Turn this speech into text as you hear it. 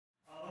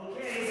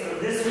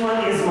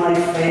my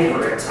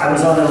favorite. I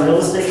was on the real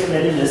estate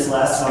committee this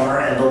last summer,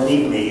 and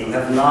believe me, you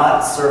have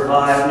not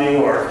survived New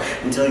York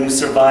until you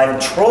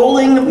survived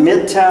trolling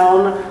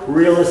Midtown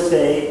real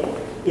estate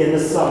in the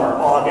summer,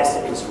 August.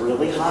 It was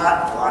really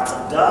hot, lots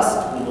of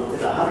dust. We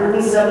looked at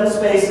 107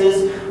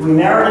 spaces. We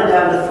narrowed it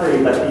down to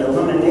 3, but the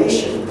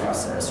elimination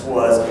process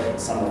was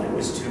some of it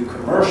was too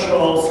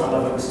commercial, some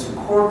of it was too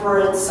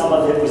corporate, some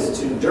of it was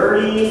too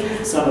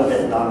dirty, some of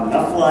it not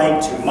enough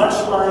light, too much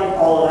light,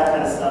 all of that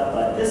kind of stuff.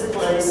 But this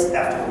place,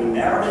 after we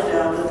narrowed it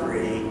down to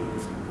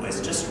 3, was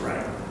just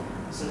right.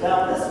 So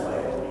down this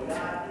way, what we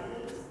got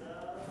is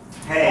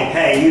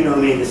hey, you know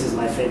me, this is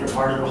my favorite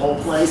part of the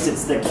whole place.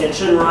 It's the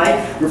kitchen,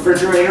 right?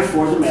 Refrigerator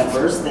for the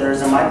members.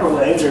 There's a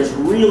microwave. There's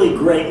really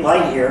great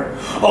light here.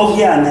 Oh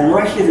yeah, and then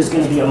right here there's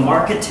going to be a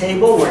market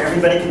table where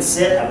everybody can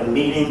sit, have a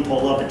meeting,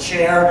 pull up a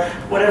chair,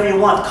 whatever you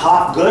want.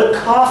 Good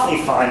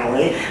coffee,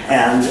 finally.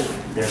 And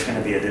there's going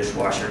to be a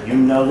dishwasher. You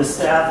know the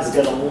staff is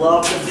going to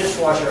love the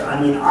dishwasher. I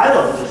mean, I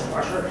love the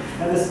dishwasher.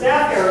 And the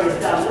staff area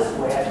is down this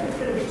way. I think it's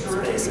going to be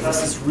terrific.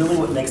 This is really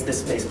what makes this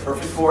space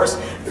perfect for us.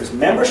 There's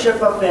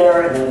membership up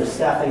there, and then there's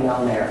staffing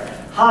down there.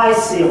 High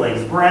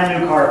ceilings,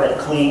 brand new carpet,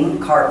 clean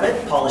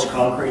carpet, polished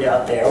concrete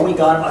out there. We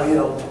got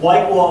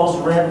white walls,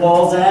 red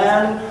walls,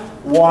 and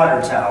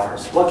water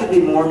towers. What could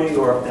be more New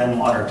York than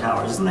water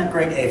towers? Isn't that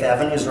great? 8th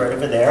Avenue's right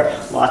over there.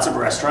 Lots of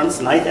restaurants.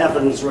 9th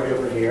Avenue's right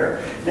over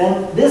here.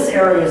 Then this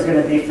area is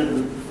going to be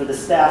for the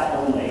staff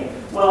only.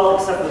 Well,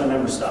 except for the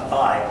members stop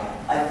by.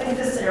 I think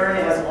this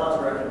area has a lot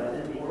to recommend.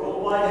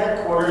 Worldwide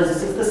headquarters.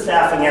 This is the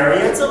staffing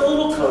area. It's a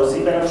little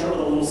cozy, but I'm sure with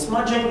a little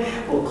smudging,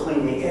 we'll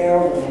clean the air,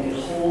 we'll make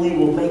it holy,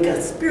 we'll make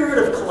a spirit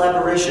of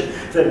collaboration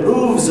that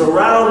moves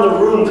around the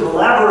room,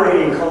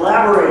 collaborating.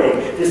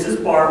 This is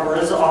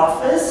Barbara's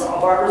office.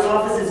 Barbara's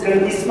office is going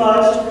to be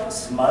smudged.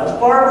 Smudge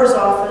Barbara's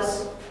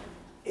office.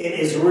 It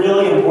is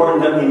really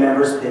important that we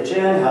members pitch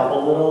in, help a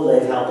little.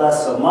 They've helped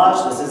us so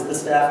much. This is the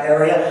staff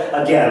area.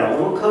 Again, a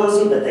little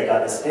cozy, but they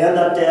got the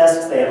stand-up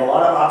desks. They have a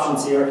lot of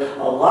options here,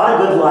 a lot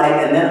of good light.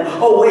 And then,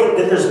 oh wait,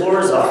 then there's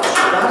Laura's office.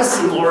 You gotta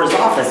see Laura's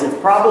office. It's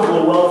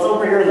probably, well, it's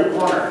over here in the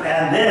corner.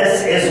 And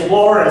this is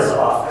Laura's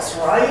office,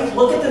 right?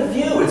 Look at the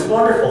view. It's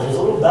wonderful. There's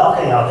a little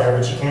balcony out there,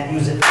 but you can't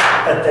use it.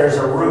 But there's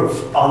a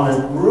roof. On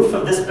the roof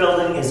of this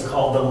building is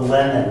called the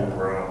Lennon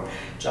Room.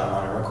 John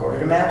Lennon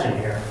recorded Imagine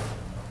here.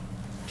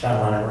 John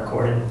Lennon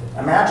recorded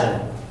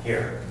Imagine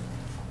here.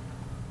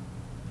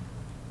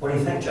 What do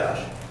you think, Josh?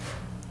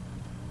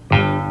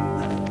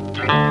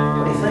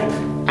 What do you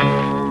think?